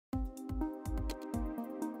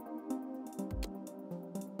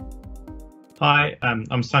Hi,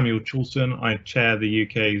 I'm Samuel Chorlton. I chair the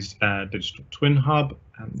UK's Digital Twin Hub.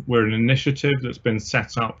 We're an initiative that's been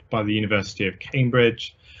set up by the University of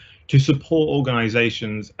Cambridge to support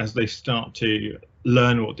organisations as they start to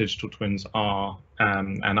learn what digital twins are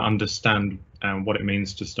and understand what it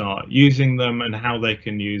means to start using them and how they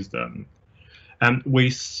can use them.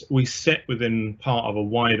 We sit within part of a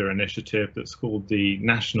wider initiative that's called the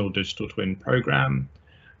National Digital Twin Programme.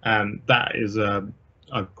 That is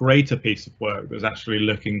a greater piece of work that's actually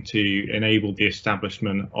looking to enable the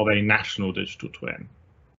establishment of a national digital twin,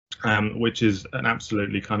 which is an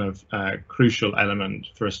absolutely kind of crucial element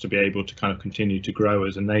for us to be able to kind of continue to grow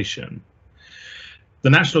as a nation. The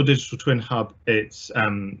National Digital Twin Hub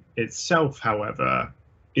itself, however,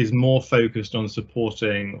 is more focused on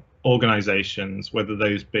supporting organisations, whether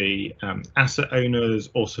those be asset owners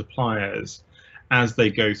or suppliers, as they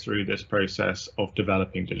go through this process of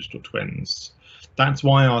developing digital twins. That's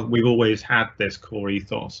why we've always had this core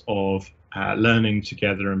ethos of learning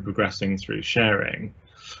together and progressing through sharing.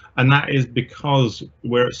 And that is because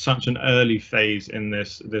we're at such an early phase in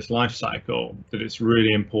this life cycle that it's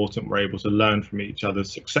really important we're able to learn from each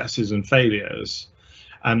other's successes and failures.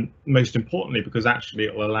 And most importantly, because actually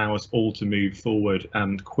it will allow us all to move forward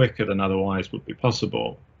and quicker than otherwise would be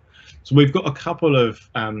possible. So we've got a couple of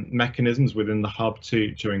mechanisms within the hub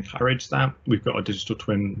to encourage that. We've got a digital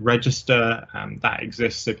twin register that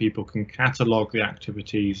exists so people can catalogue the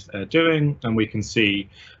activities they're doing, and we can see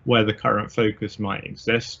where the current focus might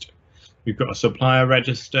exist. We've got a supplier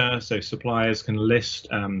register, so suppliers can list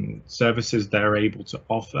services they're able to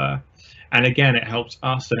offer. And again, it helps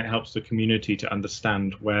us and it helps the community to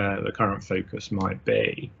understand where the current focus might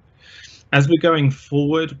be. As we're going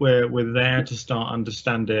forward, we're there to start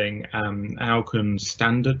understanding how can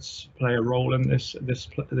standards play a role in this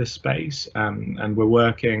space, and we're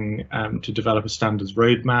working to develop a standards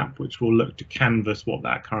roadmap, which will look to canvas what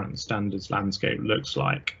that current standards landscape looks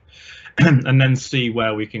like, and then see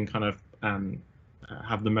where we can kind of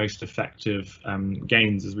have the most effective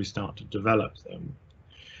gains as we start to develop them.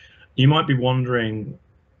 You might be wondering,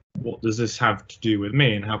 what does this have to do with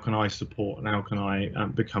me and how can I support and how can I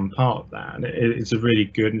become part of that? And it's a really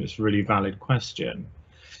good and it's a really valid question.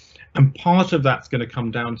 And part of that's going to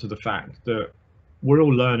come down to the fact that we're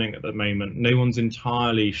all learning at the moment. No one's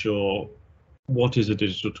entirely sure what is a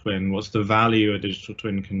digital twin, what's the value a digital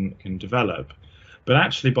twin can develop. But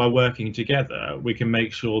actually by working together, we can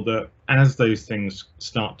make sure that as those things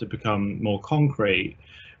start to become more concrete,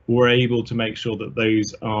 we're able to make sure that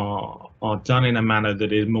those are done in a manner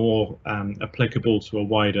that is more applicable to a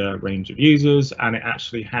wider range of users, and it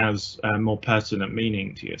actually has more pertinent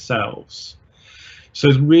meaning to yourselves. So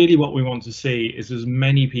really what we want to see is as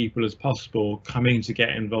many people as possible coming to get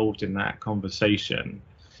involved in that conversation.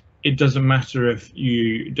 It doesn't matter if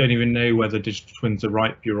you don't even know whether digital twins are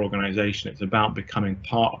right for your organisation. It's about becoming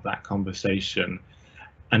part of that conversation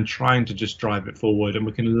and trying to just drive it forward, and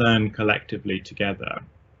we can learn collectively together.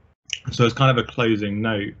 So as kind of a closing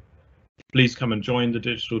note, please come and join the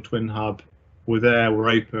Digital Twin Hub. We're there, we're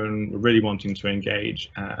open, we're really wanting to engage,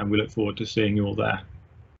 and we look forward to seeing you all there.